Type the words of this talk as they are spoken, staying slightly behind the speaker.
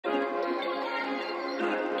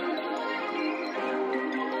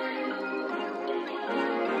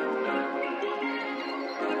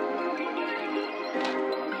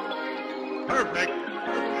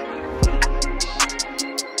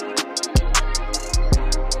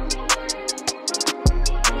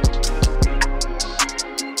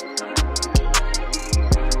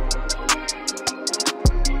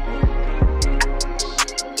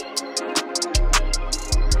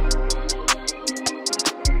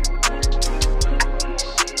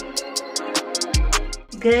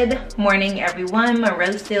Good morning, everyone.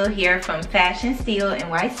 Monroe Steele here from Fashion Steele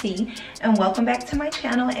NYC, and welcome back to my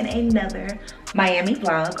channel and another Miami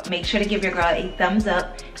vlog. Make sure to give your girl a thumbs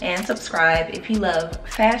up and subscribe if you love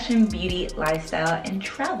fashion, beauty, lifestyle, and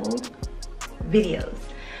travel videos.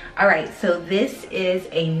 All right, so this is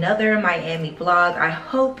another Miami vlog. I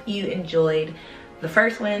hope you enjoyed the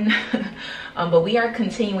first one, but we are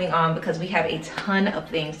continuing on because we have a ton of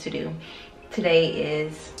things to do. Today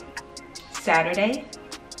is Saturday,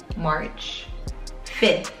 March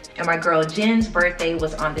 5th, and my girl Jen's birthday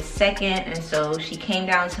was on the 2nd, and so she came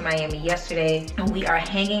down to Miami yesterday, and we are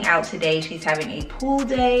hanging out today. She's having a pool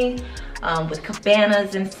day with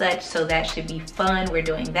cabanas and such, so that should be fun. We're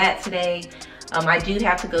doing that today. I do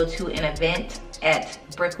have to go to an event at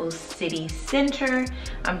Brickell City Center.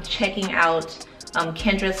 I'm checking out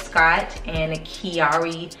Kendra Scott and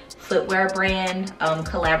Kiari footwear brand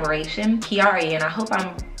collaboration. Kiari, and I hope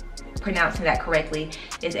I'm pronouncing that correctly,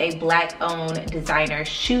 is a black-owned designer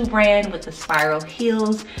shoe brand with the spiral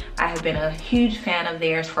heels. I have been a huge fan of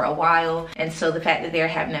theirs for a while, and so the fact that they're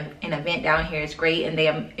having an event down here is great, and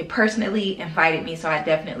they personally invited me, so I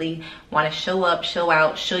definitely want to show up, show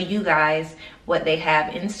out, show you guys what they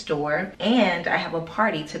have in store. And I have a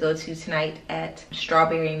party to go to tonight at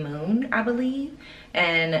Strawberry Moon, I believe,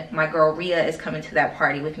 and my girl Rhea is coming to that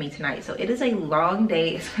party with me tonight. So it is a long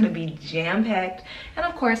day. It's gonna be jam-packed, and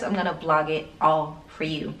of course I'm gonna vlog it all for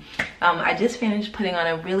you. I just finished putting on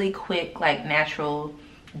a really quick, like, natural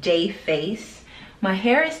day face. My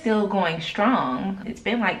hair is still going strong. It's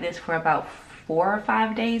been like this for about 4 or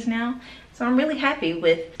 5 days now, so I'm really happy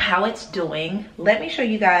with how it's doing. Let me show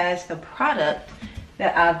you guys the product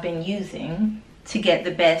that I've been using to get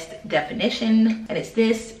the best definition, and it's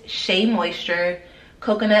this Shea Moisture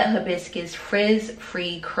Coconut Hibiscus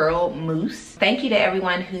Frizz-Free Curl Mousse. Thank you to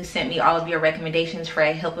everyone who sent me all of your recommendations for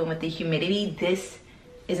helping with the humidity. This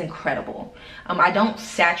is incredible. I don't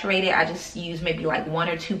saturate it. I just use maybe like 1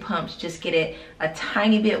 or 2 pumps, just get it a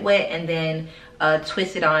tiny bit wet, and then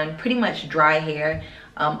twist it on pretty much dry hair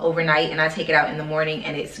overnight, and I take it out in the morning,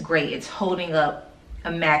 and it's great. It's holding up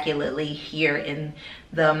immaculately here in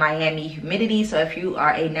the Miami humidity. So if you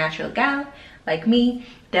are a natural gal like me,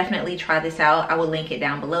 definitely try this out. I will link it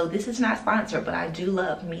down below. This is not sponsored, but I do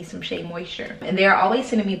love me some Shea Moisture, and they're always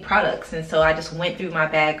sending me products, and so I just went through my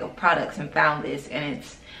bag of products and found this, and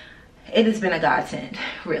it has been a godsend,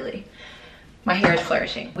 really. My hair is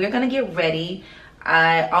flourishing. We're gonna get ready.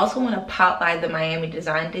 I also want to pop by the Miami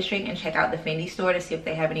Design District and check out the Fendi store to see if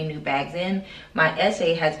they have any new bags in. My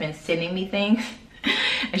SA has been sending me things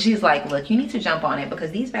and she's like, look, you need to jump on it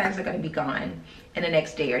because these bags are going to be gone in the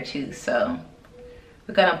next day or two. So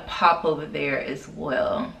we're going to pop over there as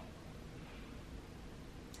well.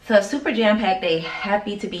 So a super jam-packed day.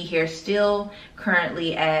 Happy to be here. Still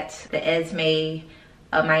currently at the Esme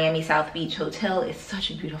Miami South Beach Hotel. Is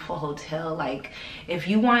such a beautiful hotel. Like, if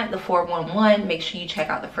you want the 411, make sure you check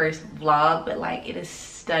out the first vlog, but like, it is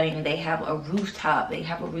stunning. They have a rooftop, they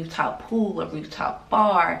have a rooftop pool, a rooftop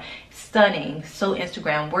bar. Stunning, so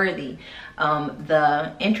Instagram worthy.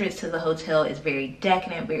 The entrance to the hotel is very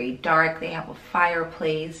decadent, very dark. They have a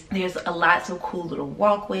fireplace. There's lots of cool little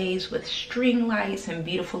walkways with string lights and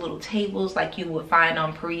beautiful little tables like you would find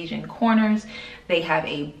on Parisian corners. They have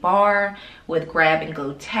a bar with grab and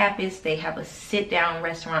go tapas. They have a sit down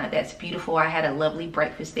restaurant that's beautiful. I had a lovely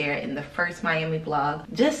breakfast there in the first Miami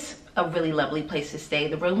vlog. Just a really lovely place to stay.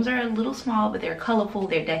 The rooms are a little small, but they're colorful,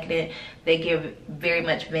 they're decadent, they give very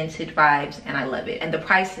much vintage vibes, and I love it. And the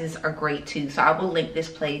prices are great too, so I will link this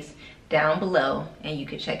place down below and you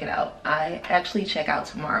can check it out. I actually check out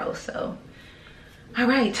tomorrow, so. All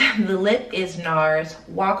right, the lip is NARS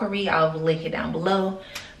Walkery. I'll link it down below.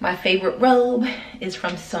 My favorite robe is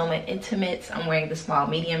from Soma Intimates. I'm wearing the small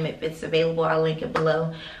medium. If it's available, I'll link it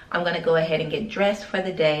below. I'm gonna go ahead and get dressed for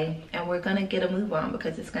the day, and we're gonna get a move on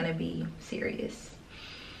because it's gonna be serious.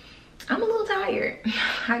 I'm a little tired.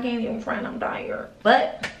 I can't even front, I'm tired.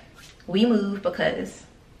 But we move because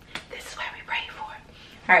this is what we pray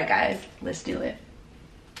for. All right, guys, let's do it.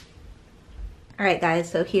 All right, guys,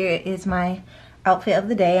 so here is my outfit of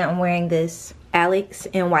the day. I'm wearing this Alex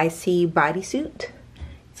NYC bodysuit.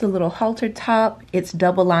 It's a little halter top. It's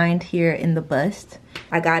double lined here in the bust.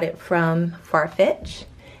 I got it from Farfetch,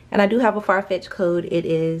 and I do have a Farfetch code. It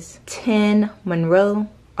is 10 Monroe,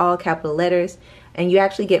 all capital letters, and you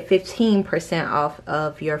actually get 15% off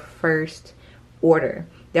of your first order.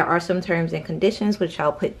 There are some terms and conditions which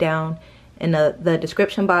I'll put down in the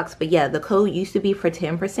description box, but yeah, the code used to be for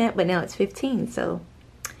 10%, but now it's 15, so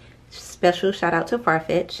special shout out to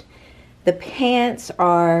Farfetch. The pants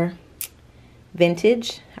are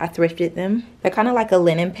vintage. I thrifted them. They're kind of like a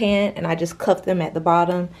linen pant, and I just cuffed them at the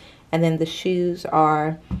bottom. And then the shoes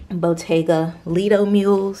are Bottega Lido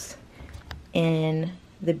mules in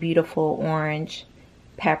the beautiful orange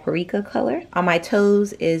paprika color. On my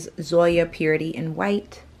toes is Zoya Purity in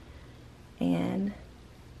white. And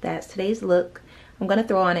that's today's look. I'm gonna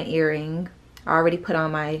throw on an earring. I already put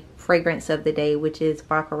on my fragrance of the day, which is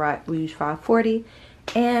Baccarat Rouge 540.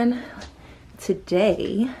 And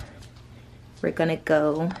today we're gonna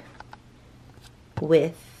go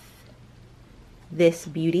with this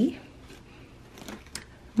beauty,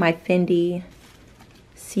 my Fendi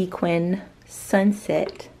Sequin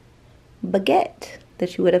Sunset Baguette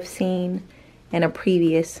that you would have seen in a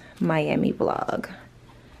previous Miami vlog.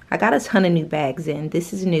 I got a ton of new bags in.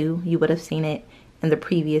 This is new. You would have seen it in the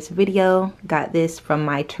previous video. Got this from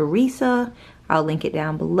my Teresa. I'll link it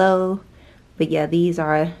down below. But yeah, these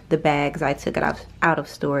are the bags I took it out of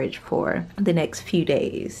storage for the next few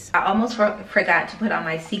days. I almost forgot to put on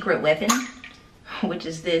my secret weapon, which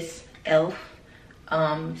is this e.l.f.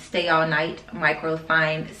 Stay All Night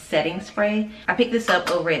Microfine Setting Spray. I picked this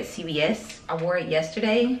up over at CVS. I wore it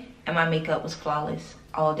yesterday and my makeup was flawless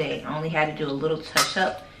all day. I only had to do a little touch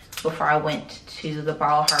up before I went to the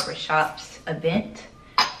Bal Harbour Shops event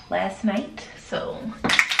last night. So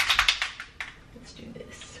let's do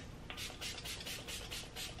this.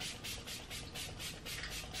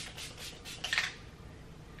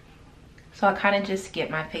 So I kind of just get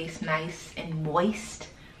my face nice and moist,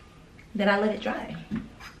 then I let it dry.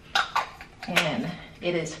 And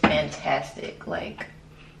it is fantastic, like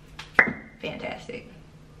fantastic.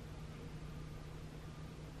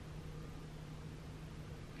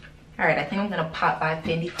 All right, I think I'm gonna pop by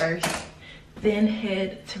Fendi first, then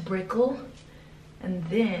head to Brickell, and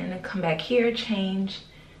then come back here, change,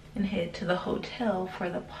 and head to the hotel for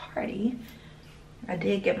the party. I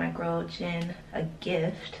did get my girl Jen a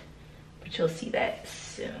gift, but you'll see that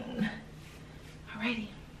soon. Alrighty,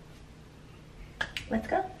 let's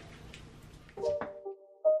go.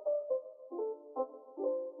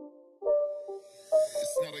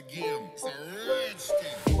 It's not a game, it's a rich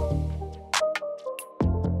thing.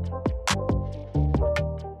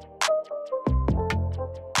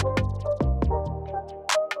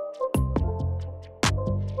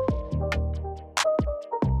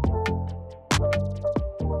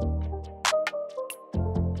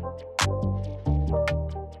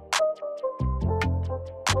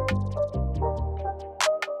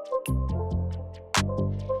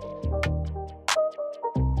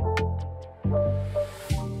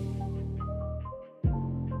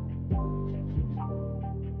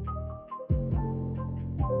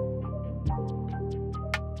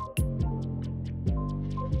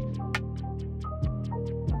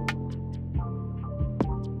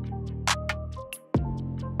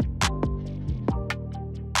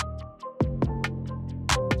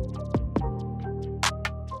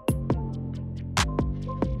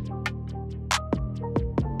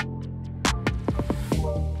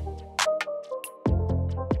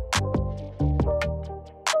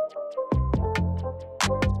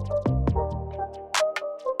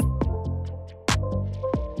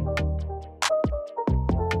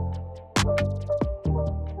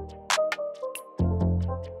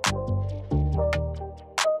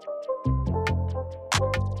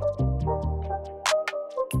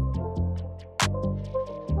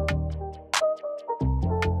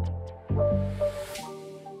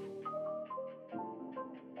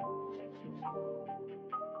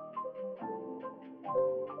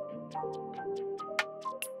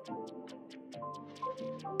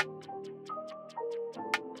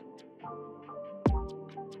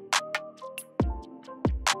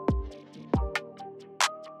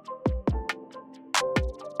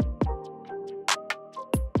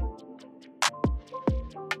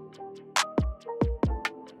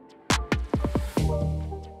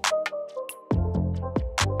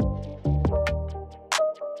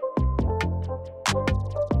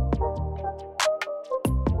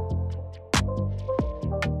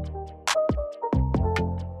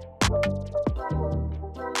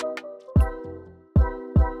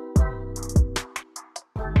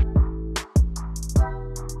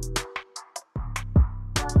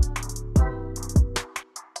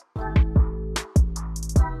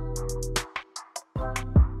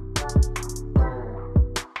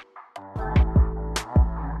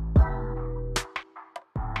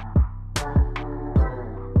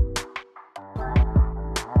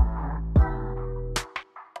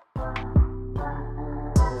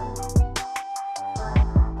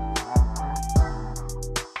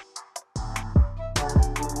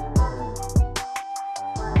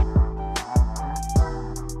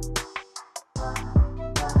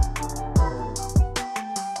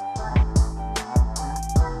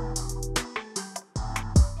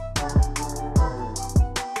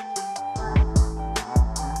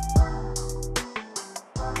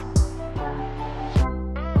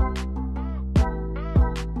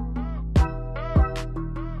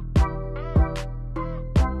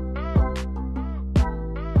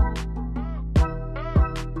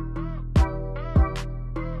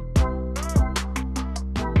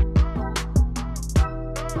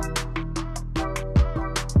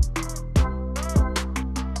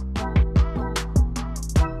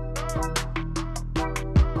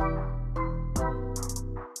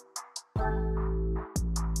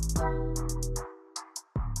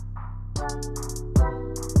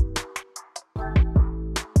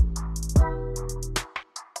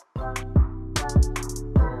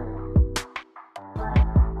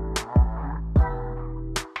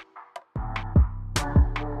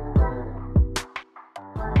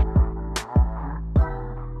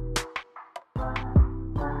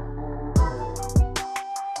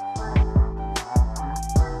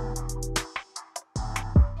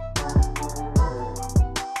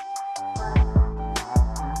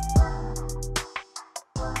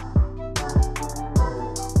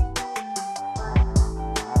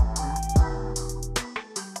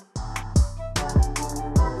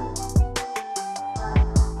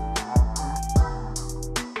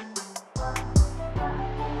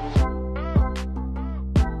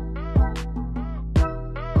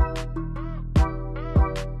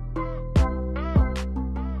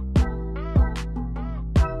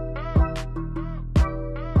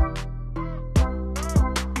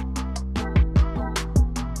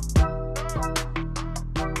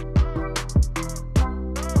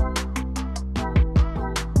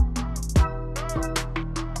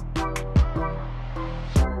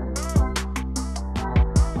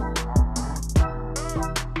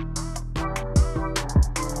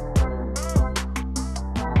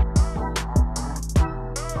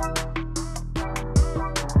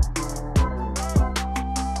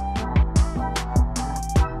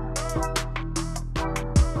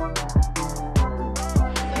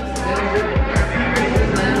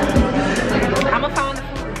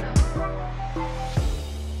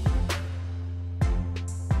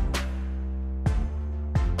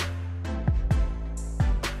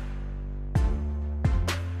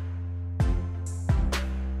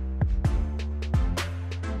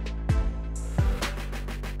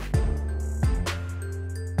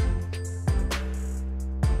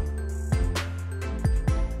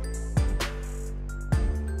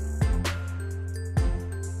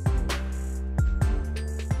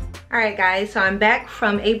 Alright guys, so I'm back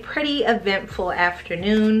from a pretty eventful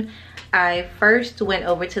afternoon. I first went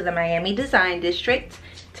over to the Miami Design District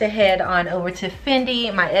to head on over to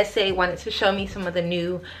Fendi. My SA wanted to show me some of the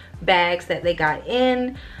new bags that they got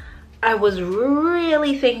in. I was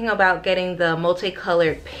really thinking about getting the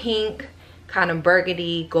multicolored pink, kind of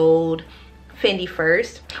burgundy gold Fendi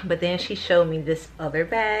first, but then she showed me this other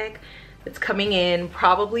bag that's coming in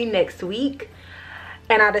probably next week.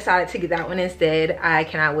 And I decided to get that one instead. I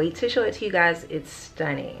cannot wait to show it to you guys. It's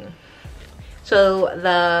stunning. So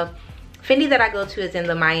the Fendi that I go to is in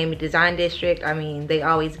the Miami Design District. I mean, they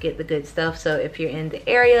always get the good stuff. So if you're in the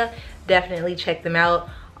area, definitely check them out.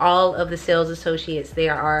 All of the sales associates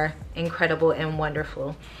there are incredible and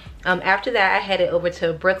wonderful. After that, I headed over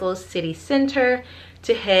to Brickell City Center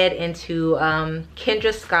to head into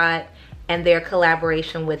Kendra Scott and their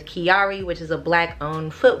collaboration with Chiari, which is a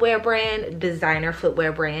black-owned footwear brand, designer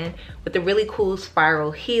footwear brand, with the really cool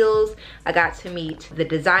spiral heels. I got to meet the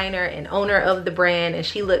designer and owner of the brand, and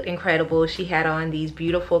she looked incredible. She had on these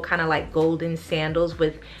beautiful kind of like golden sandals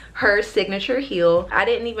with her signature heel. I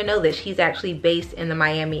didn't even know that she's actually based in the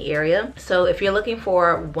Miami area. So if you're looking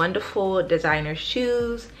for wonderful designer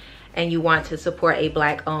shoes and you want to support a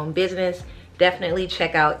black-owned business, definitely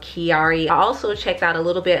check out Chiari. I also checked out a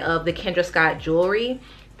little bit of the Kendra Scott jewelry.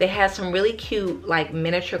 They had some really cute like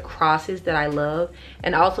miniature crosses that I love,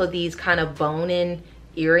 and also these kind of bone-in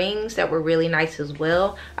earrings that were really nice as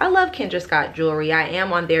well. I love Kendra Scott jewelry. I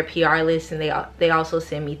am on their PR list, and they also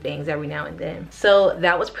send me things every now and then. So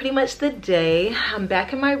that was pretty much the day. I'm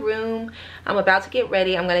back in my room. I'm about to get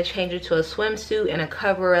ready. I'm gonna change into a swimsuit and a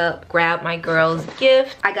cover up, grab my girl's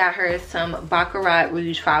gift. I got her some Baccarat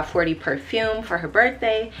Rouge 540 perfume for her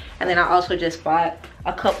birthday, and then I also just bought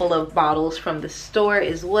a couple of bottles from the store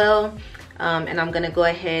as well. And I'm gonna go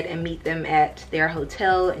ahead and meet them at their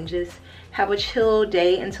hotel and just have a chill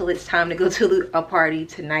day until it's time to go to a party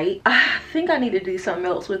tonight. I think I need to do something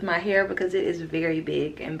else with my hair because it is very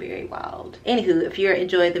big and very wild. Anywho, if you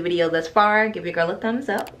enjoyed the video thus far, give your girl a thumbs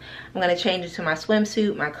up. I'm gonna change into my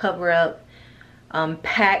swimsuit, my cover up,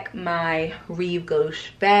 pack my Rive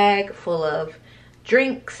Gauche bag full of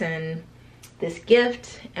drinks and this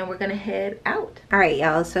gift, and we're gonna head out. All right,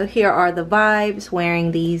 y'all, so here are the vibes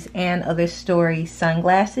wearing these And Other Story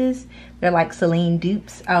sunglasses. They're like Celine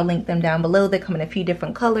dupes. I'll link them down below. They come in a few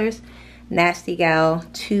different colors. Nasty Gal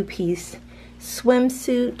 2-piece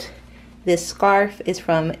swimsuit. This scarf is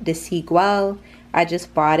from Desigual. I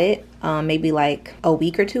just bought it maybe like a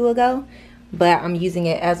week or two ago, but I'm using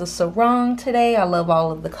it as a sarong today. I love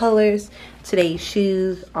all of the colors. Today's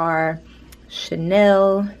shoes are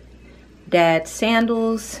Chanel Dad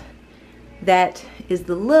sandals. That is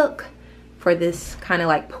the look for this kind of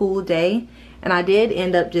like pool day, and I did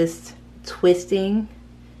end up just twisting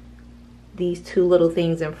these two little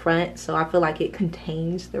things in front, so I feel like it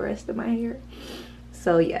contains the rest of my hair.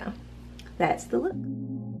 So yeah, that's the look.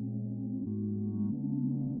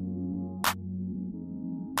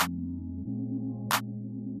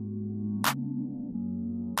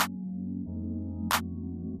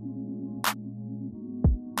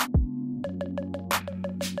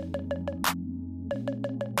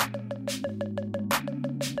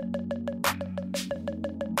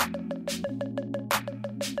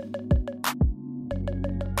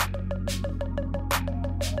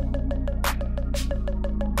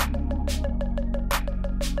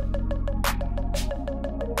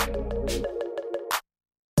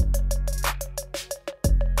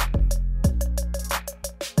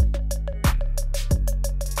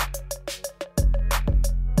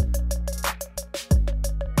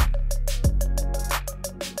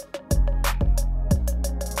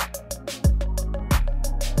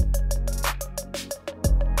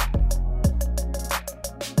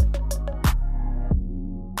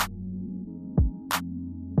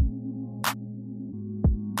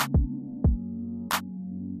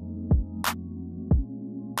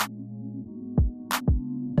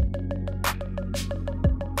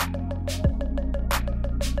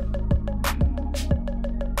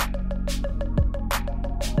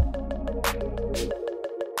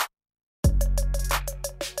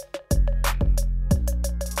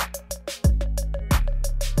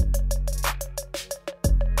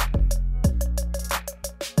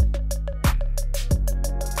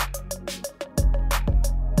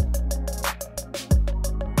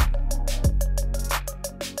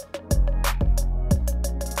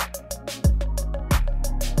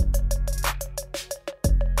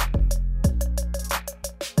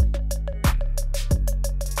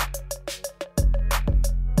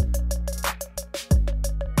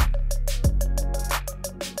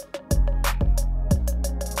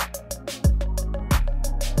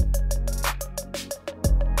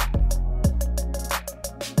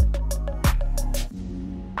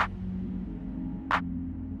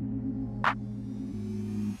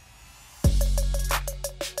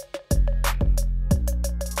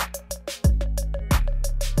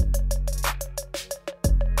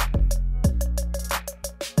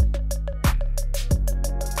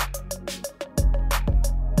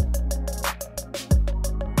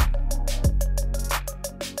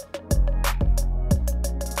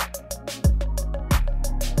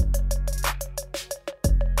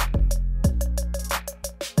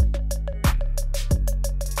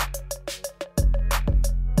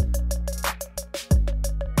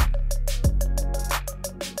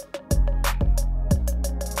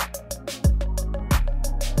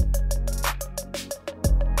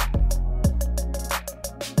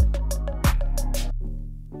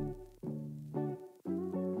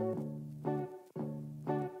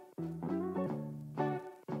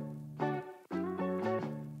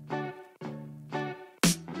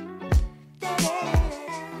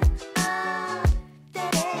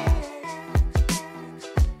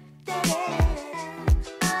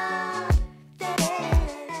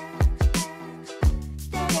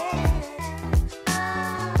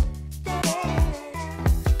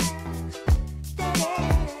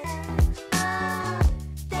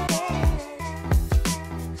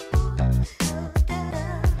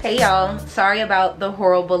 Hey y'all, sorry about the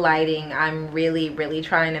horrible lighting. I'm really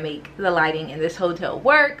trying to make the lighting in this hotel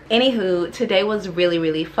work. Anywho, today was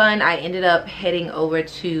really fun. I ended up heading over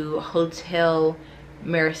to Hotel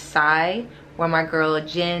Versailles, where my girl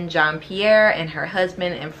Jen Jean-Pierre and her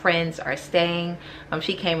husband and friends are staying.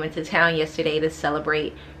 She came into town yesterday to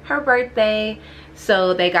celebrate her birthday,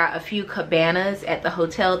 so they got a few cabanas at the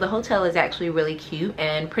hotel. The hotel is actually really cute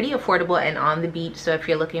and pretty affordable and on the beach, so if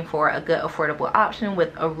you're looking for a good affordable option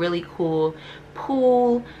with a really cool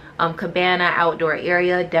pool, cabana, outdoor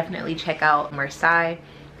area, definitely check out Versailles.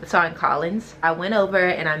 It's on Collins. I went over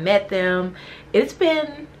and I met them. It's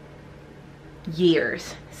been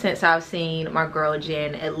years since I've seen my girl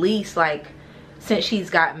Jen, at least like since she's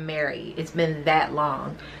gotten married. It's been that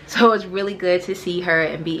long, so it's really good to see her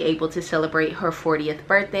and be able to celebrate her 40th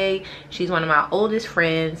birthday. She's one of my oldest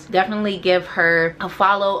friends. Definitely give her a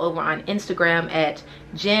follow over on Instagram at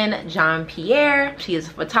Jen Jean-Pierre. She is a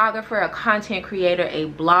photographer, a content creator, a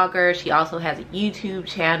blogger. She also has a YouTube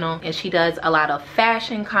channel, and she does a lot of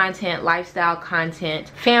fashion content, lifestyle content,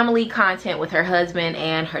 family content with her husband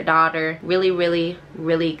and her daughter.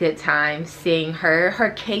 Really good time seeing her. Her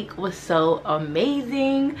cake was so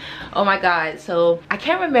amazing. Oh my god. So I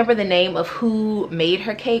can't remember the name of who made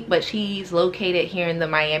her cake, but she's located here in the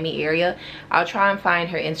Miami area. I'll try and find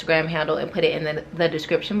her Instagram handle and put it in the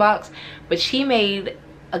description box. But she made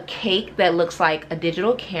a cake that looks like a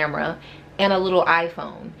digital camera and a little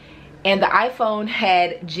iPhone. And the iPhone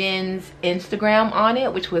had Jen's Instagram on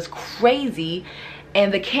it, which was crazy.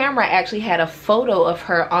 And the camera actually had a photo of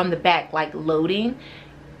her on the back, like loading.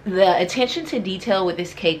 The attention to detail with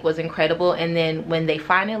this cake was incredible. And then when they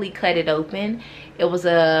finally cut it open, it was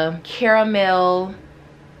a caramel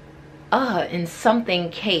and something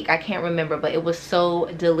cake. I can't remember, but it was so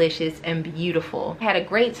delicious and beautiful. I had a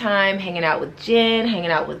great time hanging out with Jen,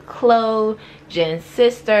 hanging out with Chloe, Jen's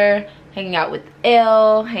sister, hanging out with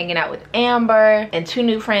Elle, hanging out with Amber, and 2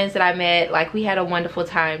 new friends that I met. Like, we had a wonderful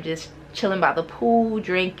time just chilling by the pool,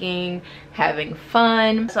 drinking, having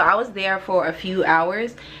fun. So I was there for a few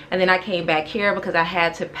hours, and then I came back here because I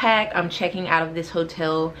had to pack. I'm checking out of this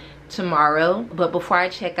hotel tomorrow, but before I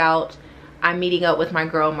check out, I'm meeting up with my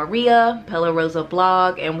girl Maria, Bella Rosa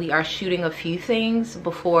Blog, and we are shooting a few things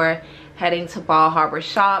before heading to Bal Harbour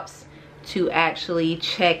Shops to actually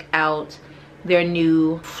check out their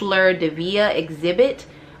new Fleur de Vie exhibit,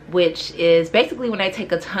 which is basically when they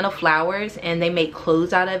take a ton of flowers and they make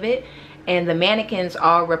clothes out of it, and the mannequins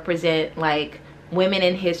all represent like women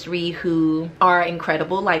in history who are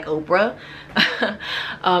incredible, like Oprah.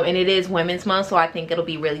 And it is Women's Month, so I think it'll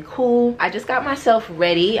be really cool. I just got myself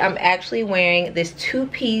ready. I'm actually wearing this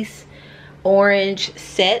 2-piece orange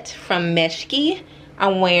set from Meshki.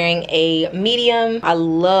 I'm wearing a medium. I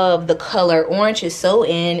love the color. Orange is so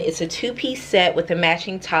in. It's a 2-piece set with a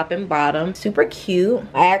matching top and bottom. Super cute.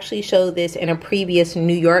 I actually showed this in a previous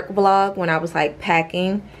New York vlog when I was like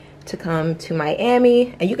packing to come to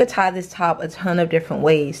Miami. And you could tie this top a ton of different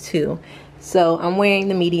ways too. So I'm wearing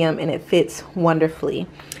the medium and it fits wonderfully.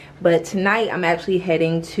 But tonight I'm actually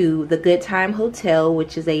heading to the Goodtime Hotel,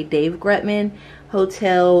 which is a Dave Grutman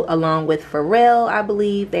hotel along with Pharrell, I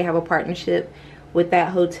believe. They have a partnership with that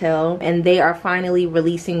hotel, and they are finally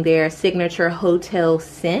releasing their signature hotel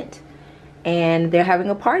scent, and they're having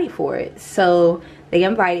a party for it. So they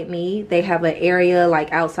invited me. They have an area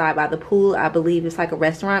like outside by the pool. I believe it's like a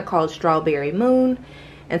restaurant called Strawberry Moon.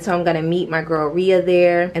 And so I'm gonna meet my girl Rhea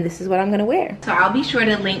there, and this is what I'm gonna wear. So I'll be sure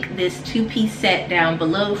to link this 2-piece set down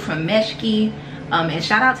below from Meshki. And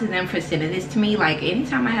shout out to them for sending this to me. Like,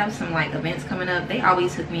 anytime I have some like events coming up, they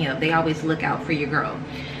always hook me up. They always look out for your girl.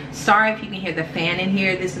 Sorry if you can hear the fan in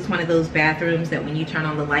here. This is one of those bathrooms that when you turn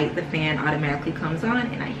on the light, the fan automatically comes on,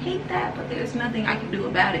 and I hate that, but there's nothing I can do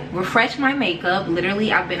about it. Refresh my makeup.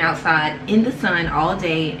 Literally, I've been outside in the sun all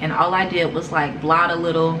day, and all I did was like blot a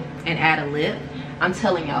little and add a lip. I'm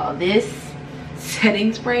telling y'all, this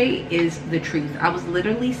setting spray is the truth. I was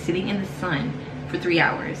literally sitting in the sun for 3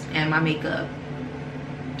 hours, and my makeup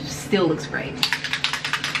still looks great.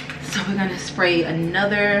 So we're gonna spray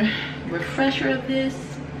another refresher of this.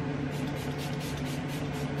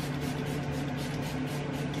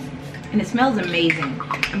 And it smells amazing.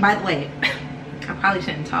 And by the way, I probably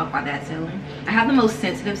shouldn't talk while that's selling. I have the most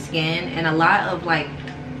sensitive skin, and a lot of like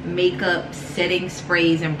makeup setting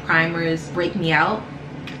sprays and primers break me out.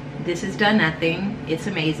 This has done nothing. It's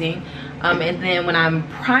amazing. And then when I'm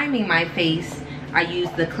priming my face, I use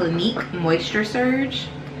the Clinique Moisture Surge.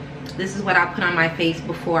 This is what I put on my face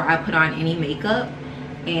before I put on any makeup,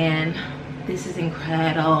 and this is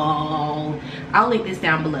incredible. I'll link this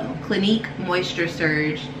down below. Clinique Moisture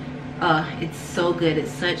Surge. It's so good.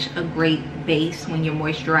 It's such a great base when you're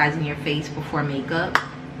moisturizing your face before makeup.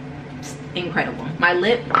 It's incredible. My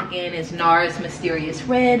lip, again, is NARS Mysterious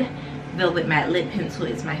Red. Velvet Matte Lip Pencil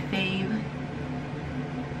is my fave.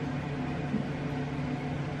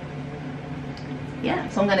 Yeah,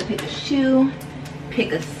 so I'm gonna pick a shoe,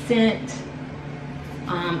 pick a scent.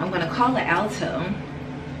 I'm gonna call it Alto,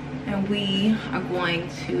 and we are going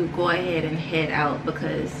to go ahead and head out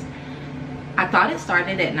because I thought it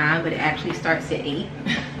started at 9, but it actually starts at 8.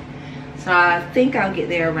 So I think I'll get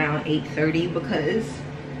there around 8:30, because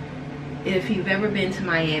if you've ever been to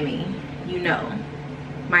Miami, you know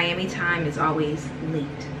Miami time is always late.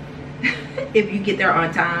 If you get there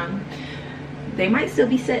on time, they might still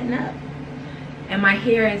be setting up. And my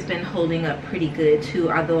hair has been holding up pretty good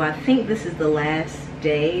too, although I think this is the last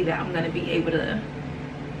day that I'm gonna be able to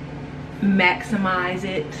maximize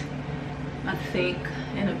it. I think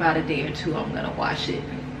in about a day or two I'm gonna wash it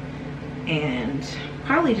and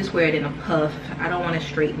probably just wear it in a puff. I don't want to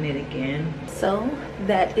straighten it again. So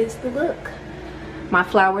that is the look. My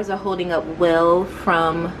flowers are holding up well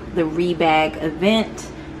from the Rebag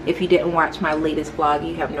event. If you didn't watch my latest vlog,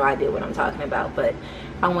 you have no idea what I'm talking about, but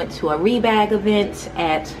I went to a Rebag event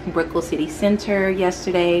at Brickell City Center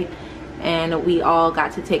yesterday, and we all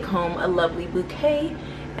got to take home a lovely bouquet,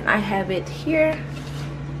 and I have it here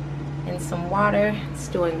in some water. It's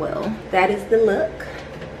doing well. That is the look.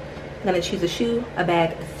 I'm gonna choose a shoe, a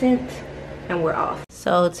bag, a scent, and we're off.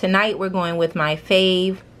 So tonight we're going with my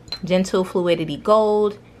fave, Gentle Fluidity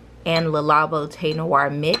Gold and Le Labo Thé Noir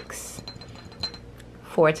mix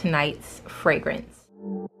for tonight's fragrance.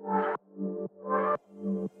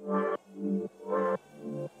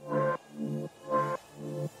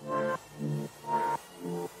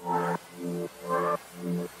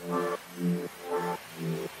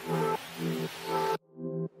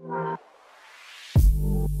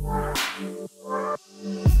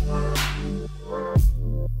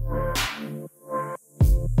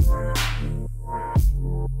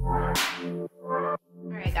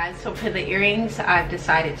 Alright guys, so for the earrings, I've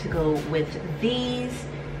decided to go with these.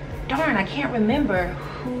 Darn, I can't remember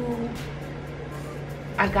who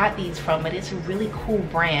I got these from, but it's a really cool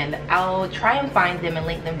brand. I'll try and find them and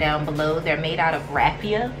link them down below. They're made out of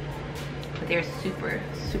raffia, but they're super,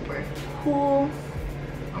 super cool.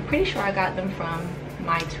 I'm pretty sure I got them from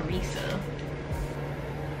my Teresa.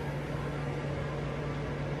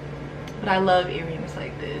 But I love earrings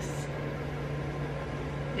like this.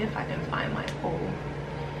 If I can find my pole.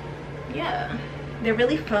 Yeah, they're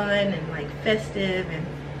really fun and like festive and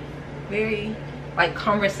very like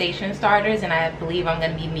conversation starters, and I believe I'm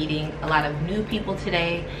going to be meeting a lot of new people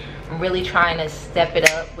today. I'm really trying to step it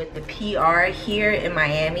up with the PR here in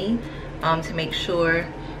Miami to make sure,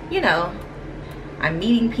 you know, I'm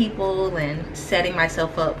meeting people and setting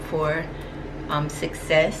myself up for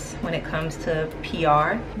success when it comes to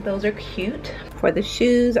PR. Those are cute. For the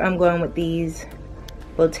shoes, I'm going with these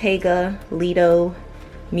Bottega Lido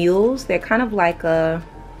mules. They're kind of like a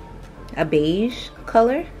beige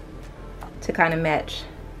color to kind of match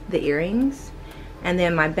the earrings. And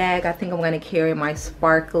then my bag, I think I'm going to carry my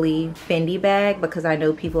sparkly Fendi bag because I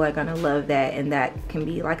know people are going to love that, and that can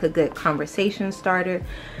be like a good conversation starter.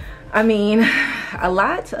 I mean, a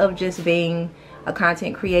lot of just being a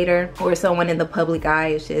content creator or someone in the public eye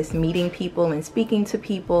is just meeting people and speaking to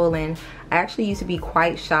people. And I actually used to be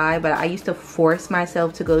quite shy, but I used to force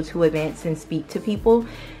myself to go to events and speak to people,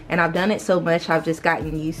 and I've done it so much I've just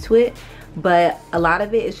gotten used to it. But a lot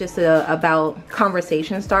of it is just about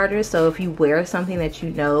conversation starters. So if you wear something that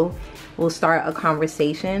you know will start a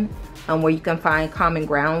conversation where you can find common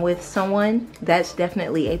ground with someone, that's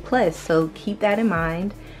definitely a plus. So keep that in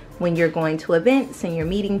mind when you're going to events and you're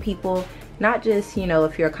meeting people. Not just, you know,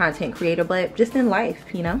 if you're a content creator, but just in life,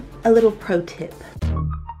 you know? A little pro tip.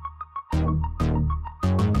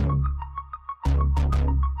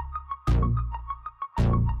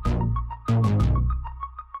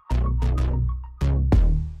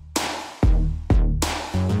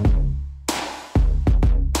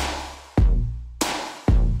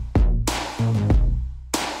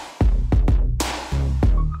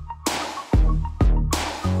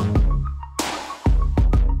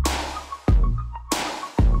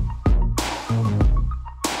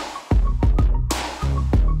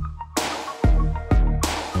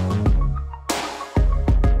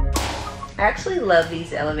 I actually love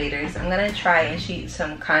these elevators. I'm gonna try and shoot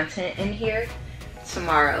some content in here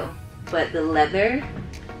tomorrow. But the leather,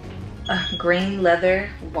 green leather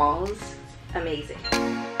walls, amazing.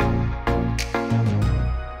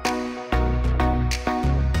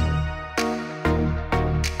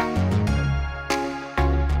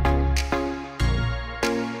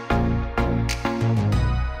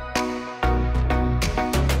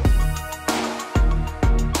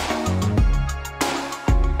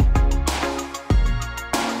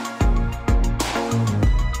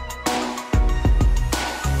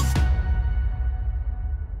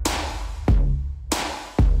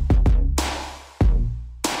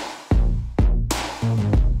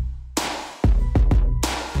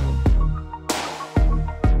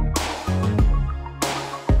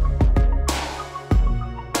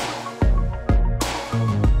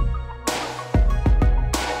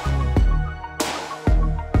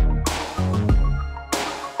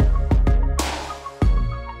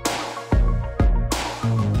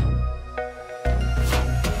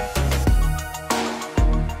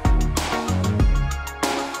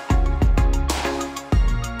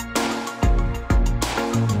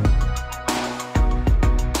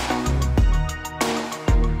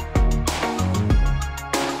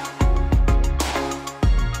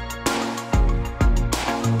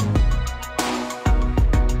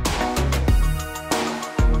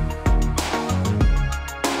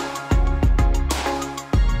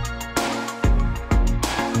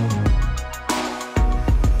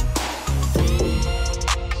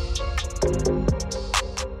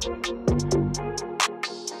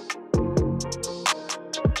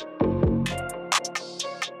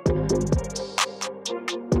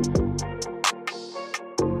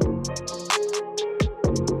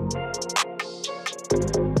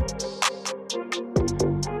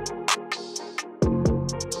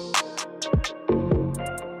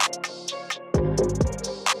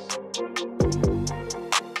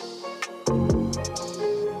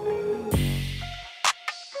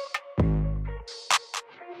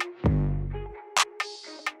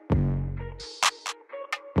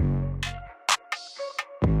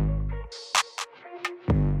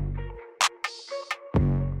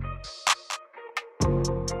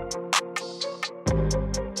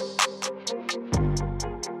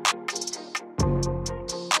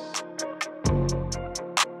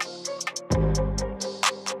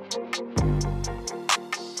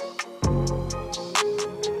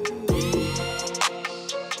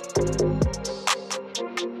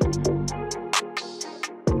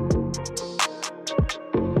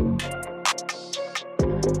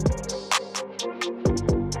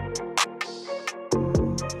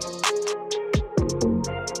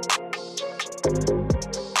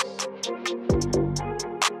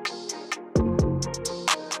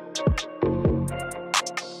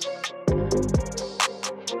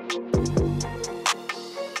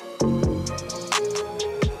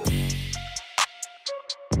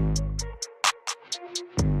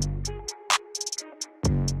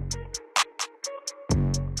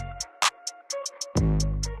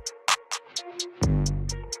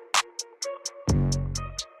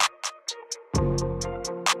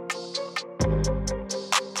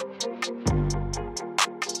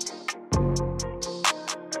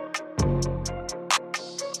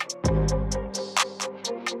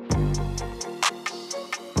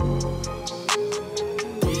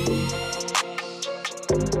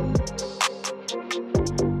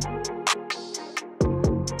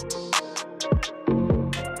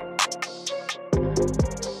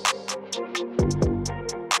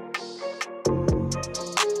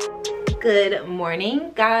 Good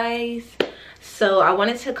morning, guys. So I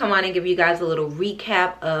wanted to come on and give you guys a little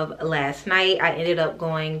recap of last night. I ended up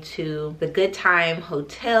going to the Goodtime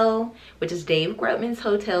Hotel, which is Dave Grutman's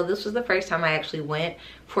hotel. This was the first time I actually went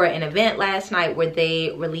for an event last night where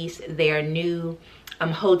they released their new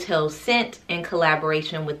hotel scent in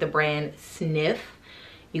collaboration with the brand Sniff.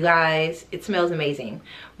 You guys, it smells amazing.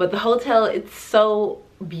 But the hotel, it's so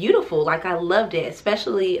beautiful. Like, I loved it,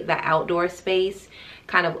 especially the outdoor space,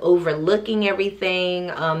 kind of overlooking everything.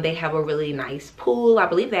 They have a really nice pool. I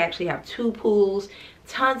believe they actually have 2 pools,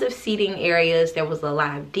 tons of seating areas. There was a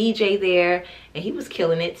live DJ there and he was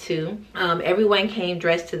killing it too. Everyone came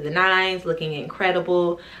dressed to the nines, looking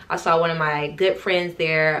incredible. I saw one of my good friends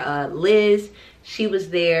there, Liz. She was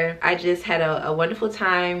there. I just had a wonderful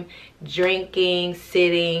time drinking,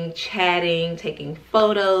 sitting, chatting, taking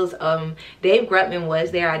photos. Dave Grutman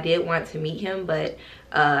was there. I did want to meet him, but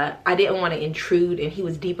I didn't want to intrude, and he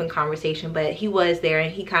was deep in conversation, but he was there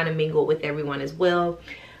and he kind of mingled with everyone as well.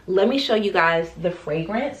 Let me show you guys the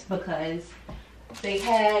fragrance because they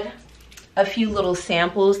had a few little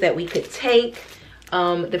samples that we could take.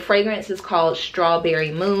 The fragrance is called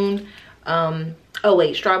Strawberry Moon. Oh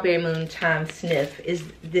wait, Strawberry Moon times Sniff.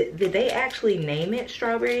 Did they actually name it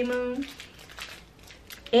Strawberry Moon?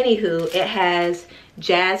 Anywho, it has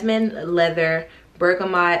jasmine, leather,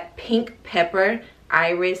 bergamot, pink pepper,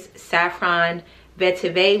 iris, saffron,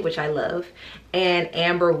 vetiver, which I love, and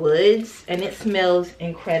amber woods, and it smells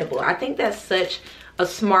incredible. I think that's such a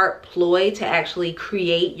smart ploy to actually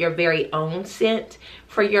create your very own scent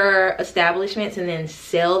for your establishments and then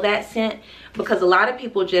sell that scent, because a lot of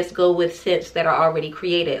people just go with scents that are already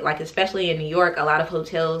created. Like, especially in New York, a lot of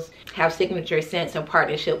hotels have signature scents in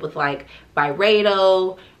partnership with like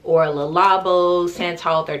Byredo or Le Labo,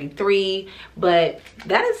 Santal 33, but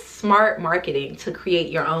that is smart marketing to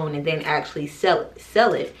create your own and then actually sell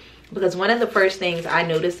it. Because one of the first things I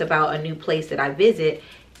notice about a new place that I visit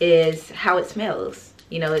is how it smells.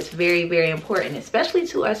 You know, it's very, very important, especially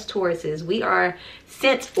to us tourists. We are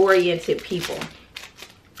scent-oriented people.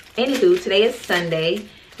 Anywho, today is Sunday.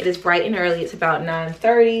 It is bright and early. It's about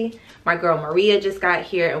 9:30. My girl Maria just got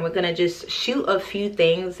here, and we're gonna just shoot a few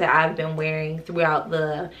things that I've been wearing throughout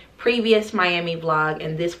the previous Miami vlog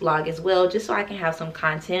and this vlog as well, just so I can have some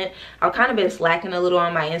content. I've kind of been slacking a little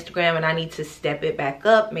on my Instagram, and I need to step it back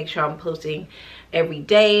up, make sure I'm posting every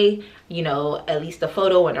day, you know, at least a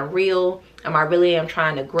photo and a reel. I really am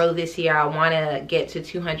trying to grow this year. I want to get to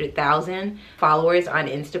 200,000 followers on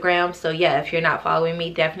Instagram. So yeah, if you're not following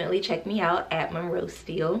me, definitely check me out at Monroe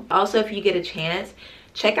Steele. Also, if you get a chance,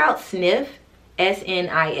 check out Sniff,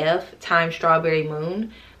 S-N-I-F times Strawberry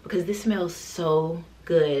Moon, because this smells so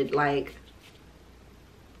good. Like,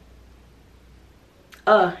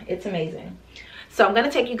 it's amazing. So I'm going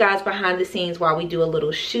to take you guys behind the scenes while we do a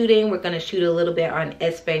little shooting. We're going to shoot a little bit on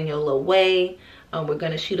Espanola Way. We're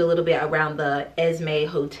going to shoot a little bit around the Esme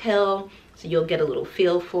Hotel, so you'll get a little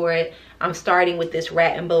feel for it. I'm starting with this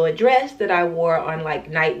rat and boa dress that I wore on like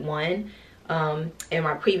night 1 in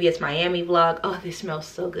my previous Miami vlog. Oh, this smells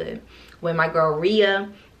so good. When my girl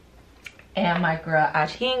Rhea and my girl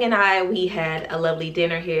Ashing and we had a lovely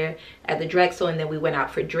dinner here at the Drexel, and then we went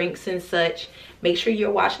out for drinks and such. Make sure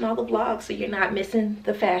you're watching all the vlogs so you're not missing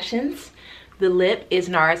the fashions. The lip is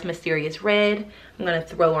NARS Mysterious Red. I'm gonna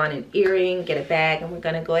throw on an earring, get a bag, and we're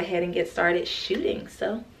gonna go ahead and get started shooting.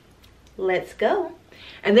 So let's go.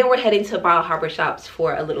 And then we're heading to Bal Harbour Shops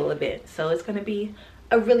for a little event. So it's gonna be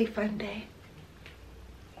a really fun day.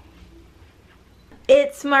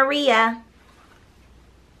 It's Maria.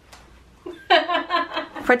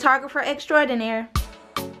 Photographer extraordinaire.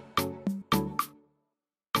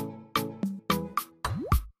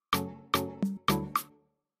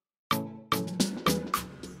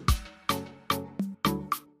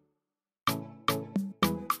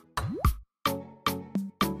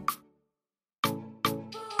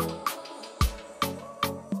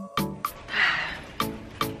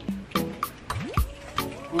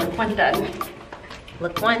 Look one done.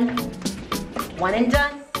 Look one and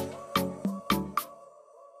done.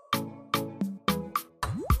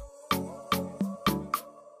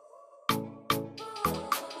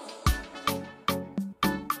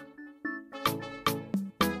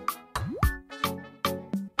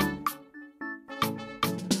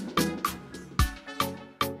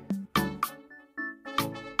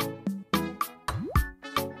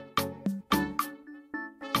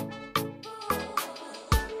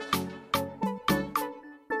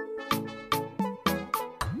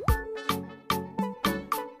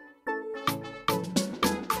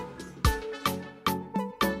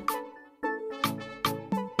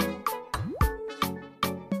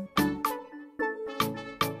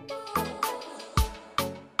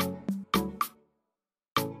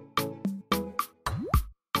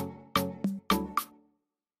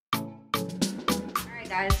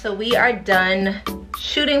 Guys, so we are done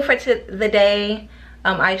shooting for the day.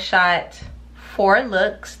 I shot 4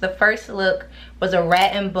 looks. The first look was a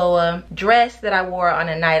rat and boa dress that I wore on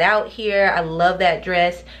a night out here. I love that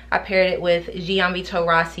dress. I paired it with Gianvito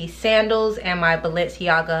Rossi sandals and my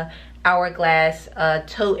Balenciaga Hourglass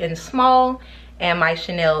tote in small and my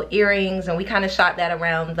Chanel earrings, and we kind of shot that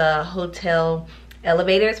around the hotel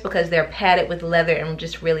elevators because they're padded with leather and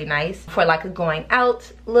just really nice for like a going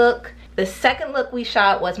out look. The second look we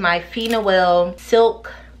shot was my Fee Noel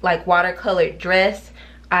silk like watercolored dress.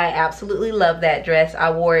 I absolutely love that dress.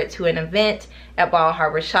 I wore it to an event at Bal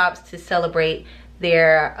Harbour Shops to celebrate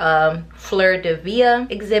their Fleur de Vie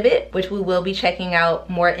exhibit, which we will be checking out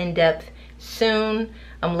more in depth soon,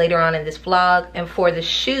 later on in this vlog. And for the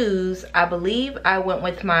shoes, I believe I went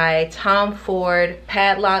with my Tom Ford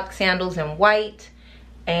padlock sandals in white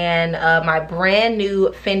and my brand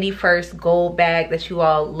new Fendi First gold bag that you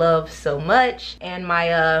all love so much, and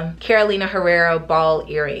my Carolina Herrera ball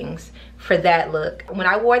earrings for that look. When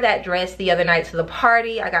I wore that dress the other night to the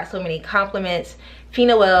party, I got so many compliments. Fee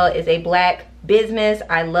Noel is a black business.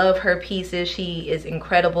 I love her pieces. She is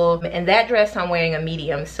incredible. And that dress I'm wearing a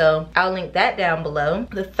medium, so I'll link that down below.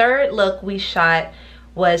 The third look we shot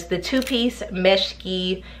was the 2-piece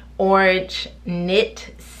meshki orange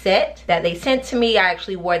knit set that they sent to me. I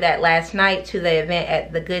actually wore that last night to the event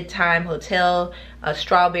at the Goodtime Hotel,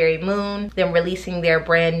 Strawberry Moon, them releasing their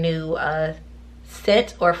brand new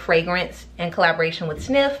scent or fragrance in collaboration with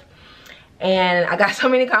Sniff. And I got so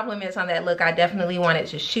many compliments on that look. I definitely wanted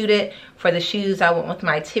to shoot it. For the shoes, I went with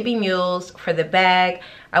my Tibby Mules. For the bag,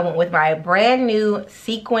 I went with my brand new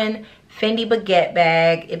sequin Fendi Baguette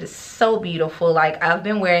bag. It is so beautiful. Like, I've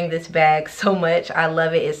been wearing this bag so much. I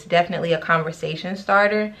love it. It's definitely a conversation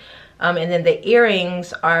starter. And then the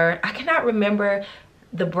earrings are, I cannot remember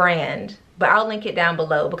the brand, but I'll link it down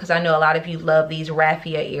below because I know a lot of you love these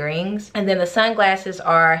raffia earrings. And then the sunglasses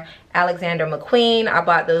are Alexander McQueen. I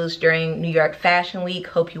bought those during New York Fashion Week.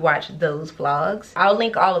 Hope you watch those vlogs. I'll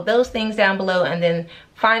link all of those things down below. And then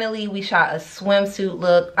finally, we shot a swimsuit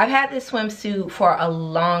look. I've had this swimsuit for a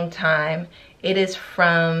long time. It is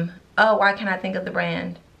from, oh, why can't I think of the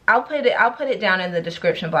brand? I'll put it down in the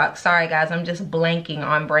description box. Sorry guys, I'm just blanking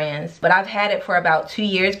on brands. But I've had it for about 2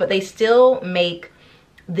 years, but they still make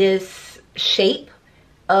this shape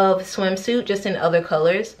of swimsuit just in other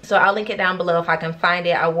colors, so I'll link it down below if I can find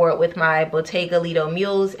it. I wore it with my Bottega Lido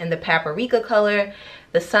Mules in the paprika color.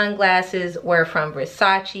 The sunglasses were from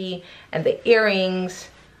Versace, and the earrings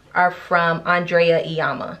are from Andrea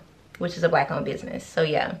Iyama, which is a black-owned business. So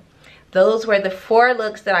yeah, those were the 4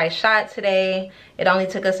 looks that I shot today. It only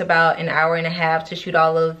took us about an hour and a half to shoot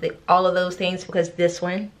all of those things because this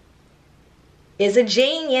one is a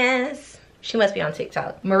genius. She must be on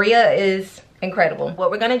TikTok. Maria is incredible. What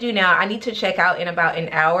we're gonna do now, I need to check out in about an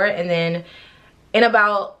hour, and then in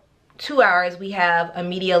about 2 hours we have a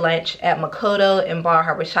media lunch at Makoto in Bal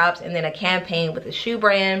Harbour Shops, and then a campaign with the shoe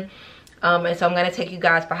brand. And so I'm gonna take you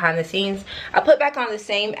guys behind the scenes. I put back on the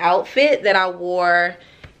same outfit that I wore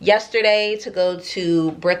yesterday to go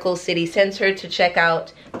to Brickell City Center to check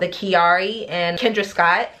out the Kiari and Kendra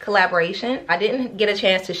Scott collaboration. I didn't get a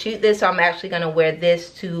chance to shoot this, so I'm actually gonna wear this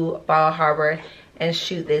to Bal Harbour and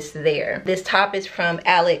shoot this there. This top is from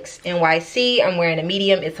Alex NYC. I'm wearing a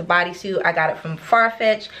medium. It's a bodysuit. I got it from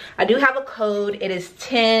Farfetch. I do have a code. It is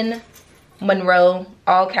 10 Monroe,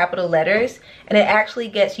 all capital letters, and it actually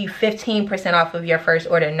gets you 15% off of your first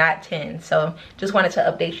order, not 10. So just wanted to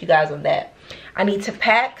update you guys on that. I need to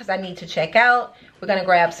pack because I need to check out. We're gonna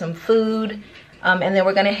grab some food, and then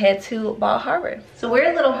we're gonna head to Bal Harbour. So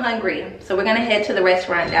we're a little hungry, so we're gonna head to the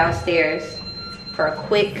restaurant downstairs for a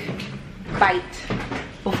quick bite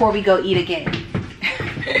before we go eat again.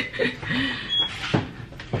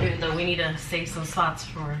 Even though we need to save some spots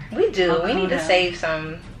for... We do, we need to save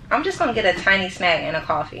some. I'm just gonna get a tiny snack and a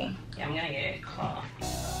coffee. Yeah, I'm gonna get coffee.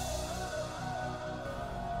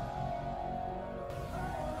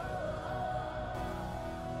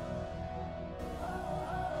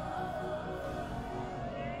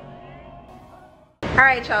 All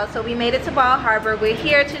right, y'all, so we made it to Bal Harbour. We're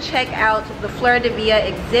here to check out the Fleur de Vie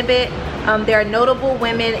exhibit. There are notable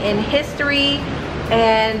women in history,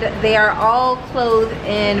 and they are all clothed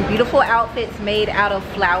in beautiful outfits made out of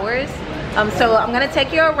flowers. So I'm gonna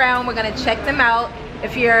take you around. We're gonna check them out.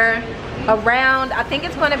 If you're around, I think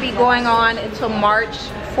it's gonna be going on until March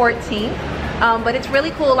 14th. But it's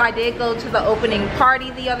really cool. I did go to the opening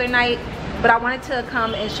party the other night, but I wanted to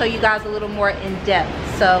come and show you guys a little more in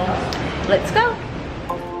depth. So let's go.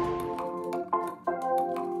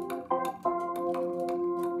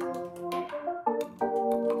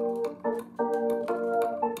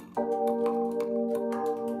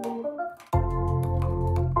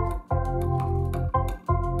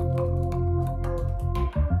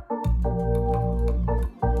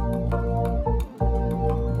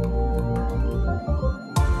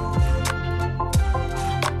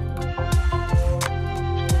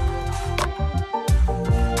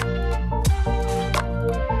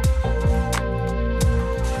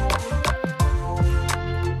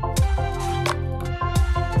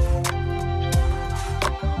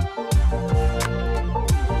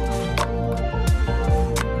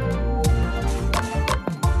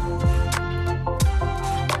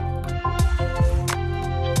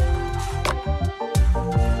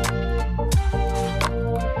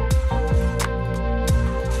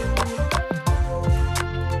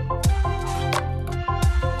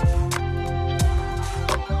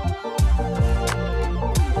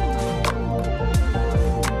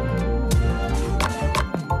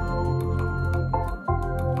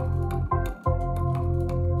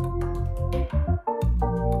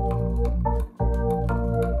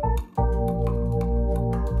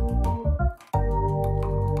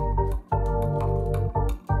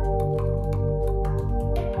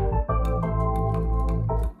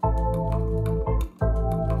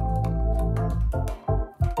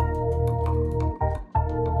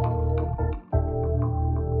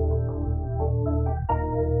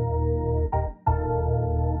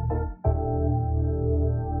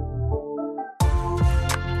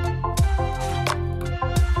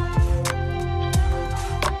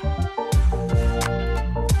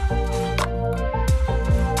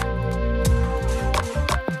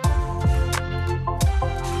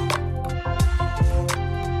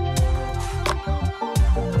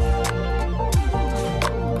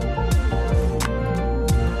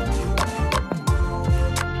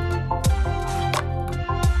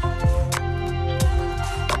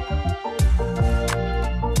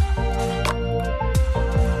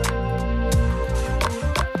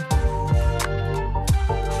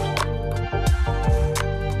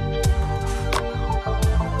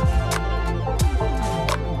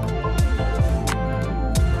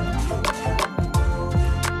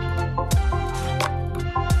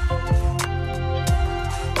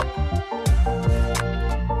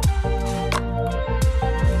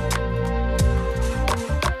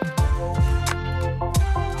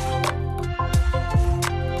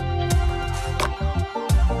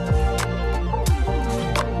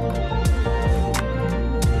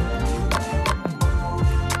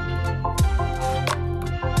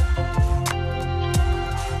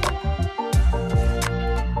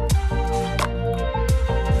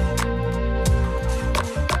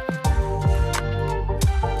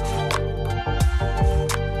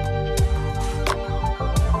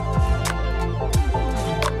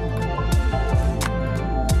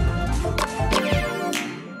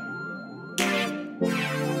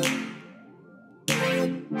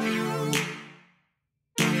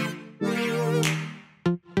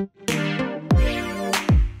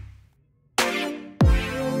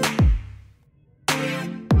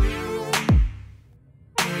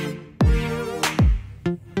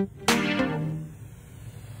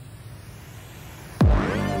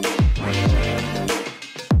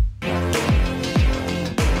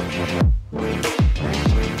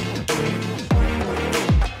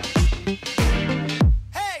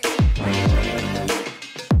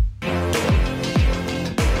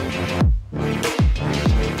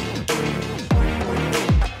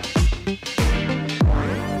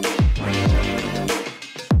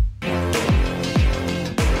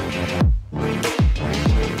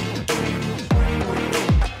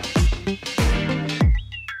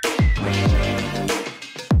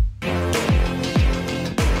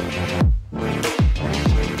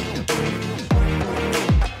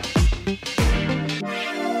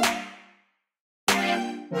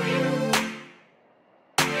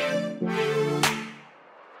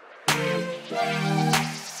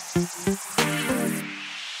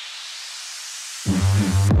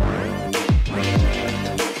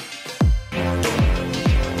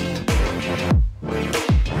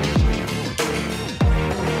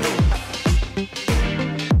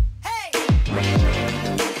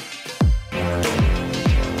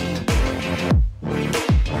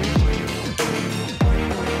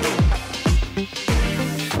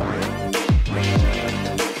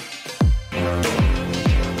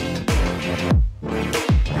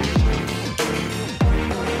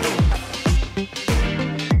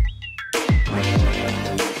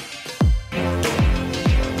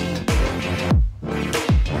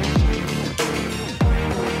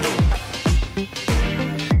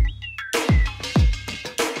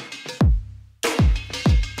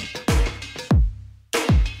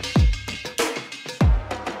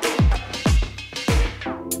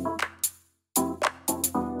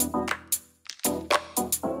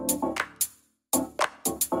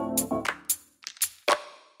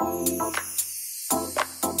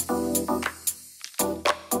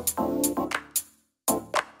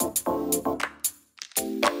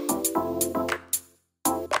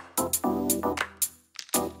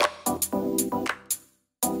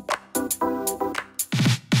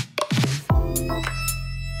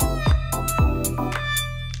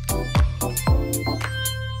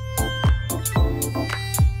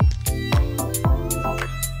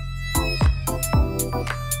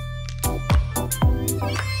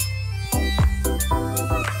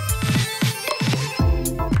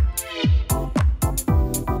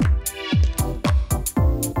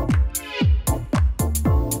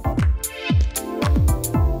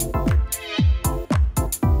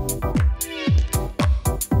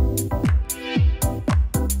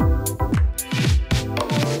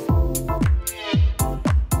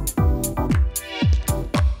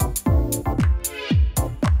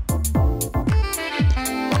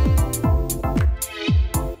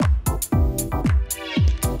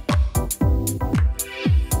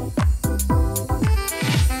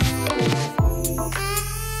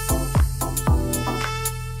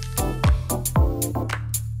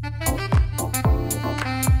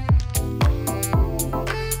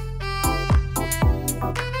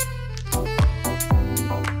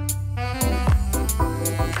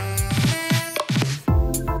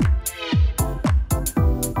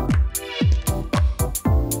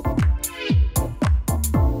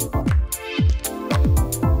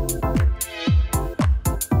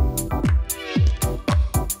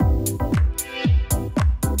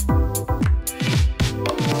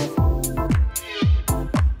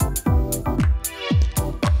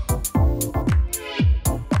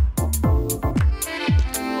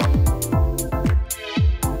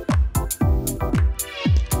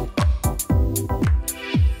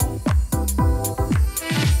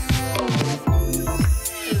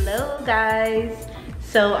 guys.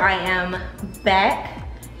 So I am back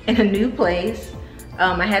in a new place.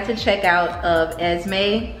 I had to check out of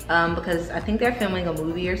Esme because I think they're filming a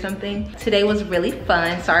movie or something. Today was really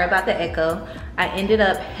fun. Sorry about the echo. I ended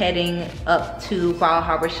up heading up to Bal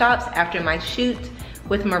Harbour Shops after my shoot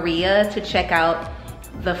with Maria to check out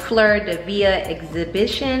the Fleur de Vie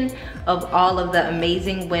exhibition of all of the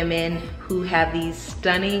amazing women who have these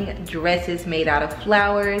stunning dresses made out of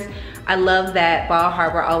flowers. I love that Bal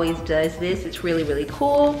Harbour always does this. It's really, really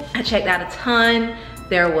cool. I checked out a ton.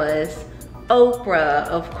 There was Oprah,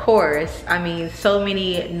 of course. I mean, so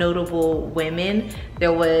many notable women.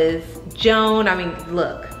 There was Joan. I mean,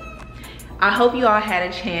 look. I hope you all had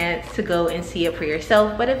a chance to go and see it for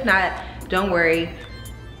yourself, but if not, don't worry.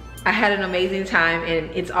 I had an amazing time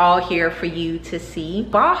and it's all here for you to see.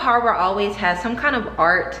 Bal Harbour always has some kind of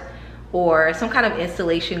art or some kind of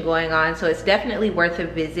installation going on, so it's definitely worth a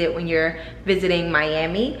visit when you're visiting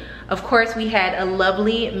Miami. Of course, we had a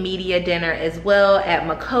lovely media dinner as well at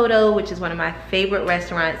Makoto, which is one of my favorite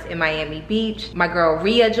restaurants in Miami Beach. My girl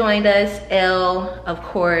Rhea joined us, Elle, of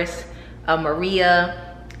course,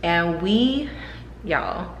 Maria, and we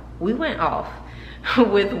went off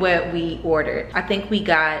with what we ordered. I think we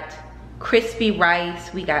got crispy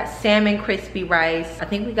rice, we got salmon crispy rice, I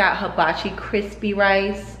think we got hibachi crispy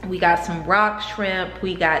rice, we got some rock shrimp,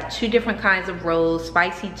 we got 2 different kinds of rolls,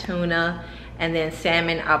 spicy tuna, and then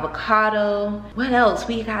salmon avocado. What else?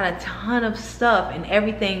 We got a ton of stuff and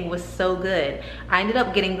everything was so good. I ended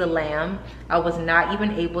up getting the lamb. I was not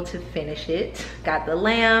even able to finish it. Got the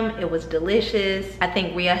lamb, it was delicious. I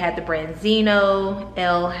think Rhea had the branzino,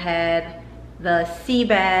 Elle had the sea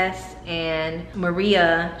bass, and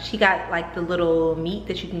Maria, she got like the little meat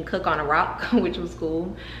that you can cook on a rock, which was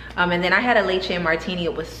cool. And then I had a leche and martini.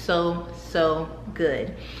 It was so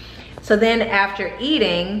good. So then after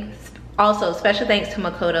eating, also special thanks to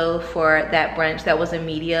Makoto for that brunch. That was a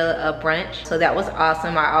media brunch, so that was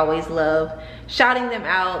awesome. I always love shouting them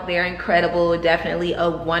out. They're incredible. Definitely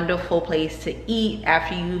a wonderful place to eat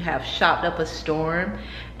after you have shopped up a storm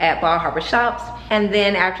at Bal Harbour Shops. And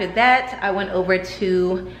then after that, I went over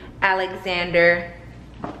to Alexandra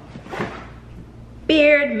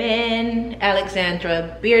Beardman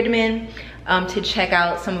to check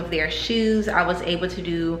out some of their shoes. I was able to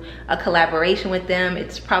do a collaboration with them.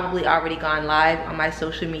 It's probably already gone live on my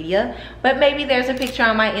social media, but maybe there's a picture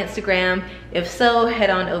on my Instagram. If so, head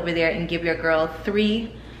on over there and give your girl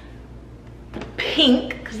 3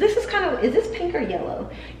 pink, because this is kind of, is this pink or yellow?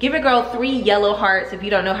 Give your girl 3 yellow hearts. If you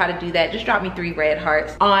don't know how to do that, just drop me 3 red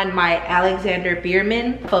hearts on my Alexander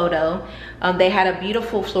Beardman photo. They had a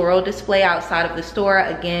beautiful floral display outside of the store,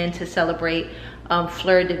 again to celebrate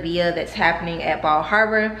Fleur de Vie that's happening at Bal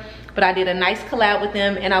Harbour. But I did a nice collab with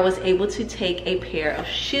them and I was able to take a pair of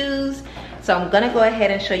shoes. So I'm gonna go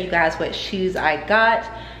ahead and show you guys what shoes I got,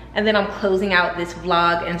 and then I'm closing out this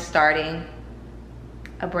vlog and starting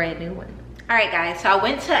a brand new one. All right guys, so I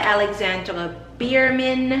went to Alexandra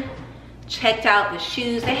Beardman, checked out the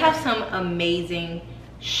shoes. They have some amazing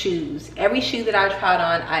shoes. Every shoe that I tried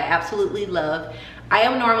on, I absolutely love. I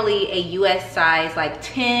am normally a US size like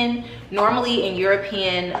 10. Normally in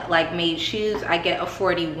European like made shoes, I get a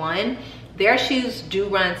 41. Their shoes do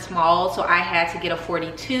run small, so I had to get a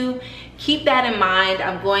 42. Keep that in mind.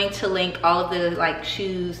 I'm going to link all of the like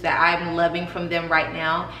shoes that I'm loving from them right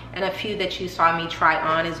now, and a few that you saw me try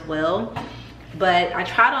on as well. But I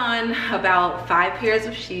tried on about 5 pairs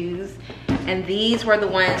of shoes, and these were the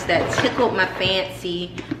ones that tickled my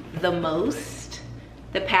fancy the most.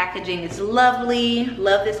 The packaging is lovely.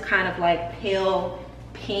 Love this kind of like pale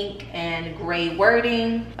pink and gray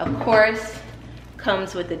wording. Of course,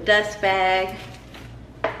 comes with a dust bag.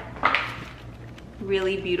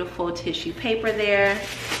 Really beautiful tissue paper there.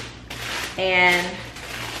 And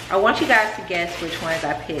I want you guys to guess which ones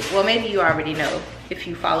I picked. Well, maybe you already know if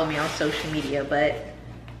you follow me on social media, but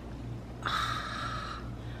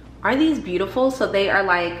are these beautiful? So they are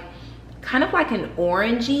like kind of like an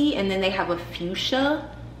orangey, and then they have a fuchsia.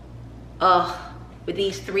 With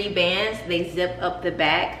these 3 bands, they zip up the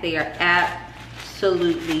back. They are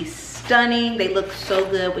absolutely stunning. They look so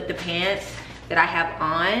good with the pants that I have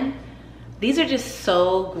on. These are just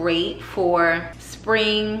so great for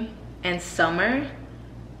spring and summer.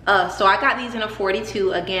 So I got these in a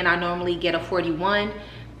 42. Again, I normally get a 41.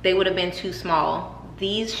 They would have been too small.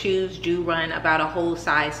 These shoes do run about a whole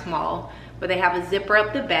size small, but they have a zipper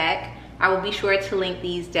up the back. I will be sure to link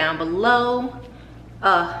these down below.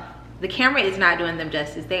 The camera is not doing them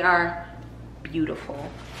justice. They are beautiful.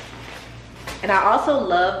 And I also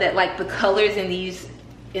love that like the colors in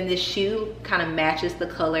this shoe kind of matches the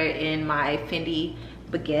color in my Fendi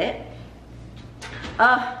baguette.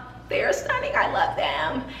 They're stunning. I love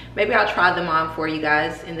them. Maybe I'll try them on for you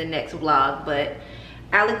guys in the next vlog. But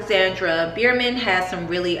Alexandra Bierman has some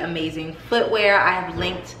really amazing footwear. I have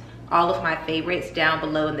linked all of my favorites down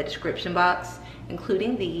below in the description box,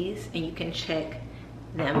 including these, and you can check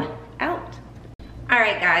them out. All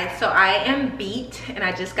right guys, so I am beat and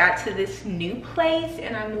I just got to this new place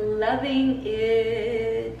and I'm loving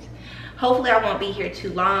it. Hopefully I won't be here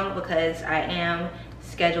too long because I am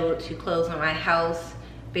scheduled to close on my house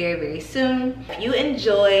very, very soon. If you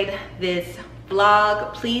enjoyed this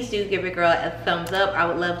vlog, please do give your girl a thumbs up. I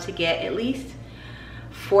would love to get at least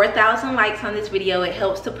 4,000 likes on this video. It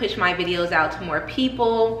helps to push my videos out to more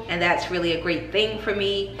people, and that's really a great thing for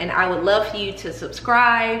me. And I would love for you to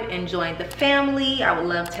subscribe and join the family. I would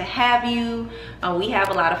love to have you. We have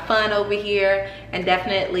a lot of fun over here, and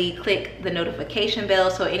definitely click the notification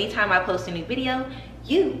bell so anytime I post a new video,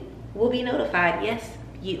 you will be notified. Yes,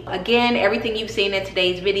 you. Again, everything you've seen in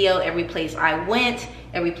today's video, every place I went,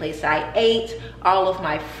 every place I ate, all of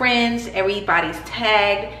my friends, everybody's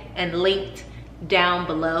tagged and linked down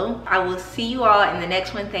below. I will see you all in the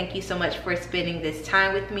next one. Thank you so much for spending this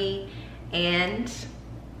time with me, and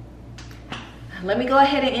let me go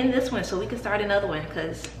ahead and end this one so we can start another one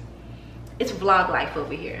because it's vlog life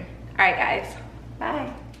over here. All right guys,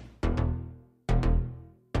 bye.